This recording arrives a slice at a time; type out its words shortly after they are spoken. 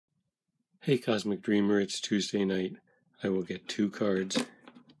Hey Cosmic Dreamer, it's Tuesday night. I will get 2 cards.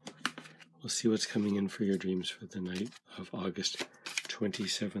 We'll see what's coming in for your dreams for the night of August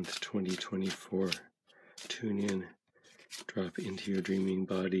 27th, 2024. Tune in, drop into your dreaming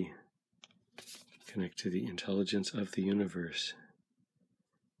body, connect to the intelligence of the universe.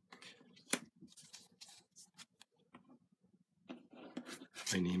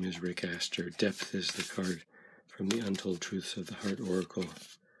 My name is Rick Aster. Depth is the card from the Untold Truths of the Heart Oracle.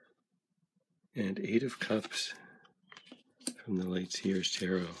 And 8 of Cups from the Light Seer's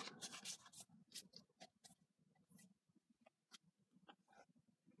Tarot.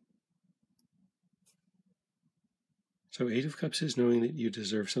 So 8 of Cups is knowing that you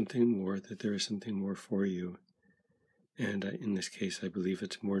deserve something more, that there is something more for you. And in this case, I believe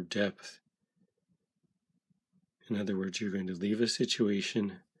it's more depth. In other words, you're going to leave a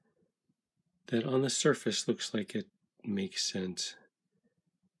situation that on the surface looks like it makes sense,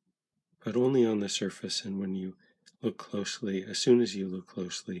 but only on the surface. And when you look closely, as soon as you look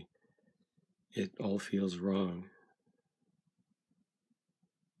closely, it all feels wrong.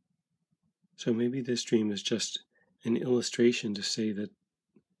 So maybe this dream is just an illustration to say that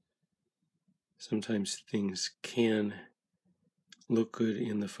sometimes things can look good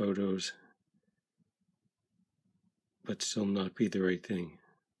in the photos, but still not be the right thing.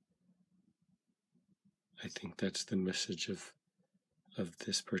 I think that's the message of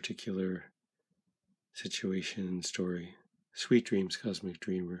this particular situation and story. Sweet dreams, Cosmic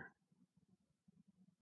Dreamer.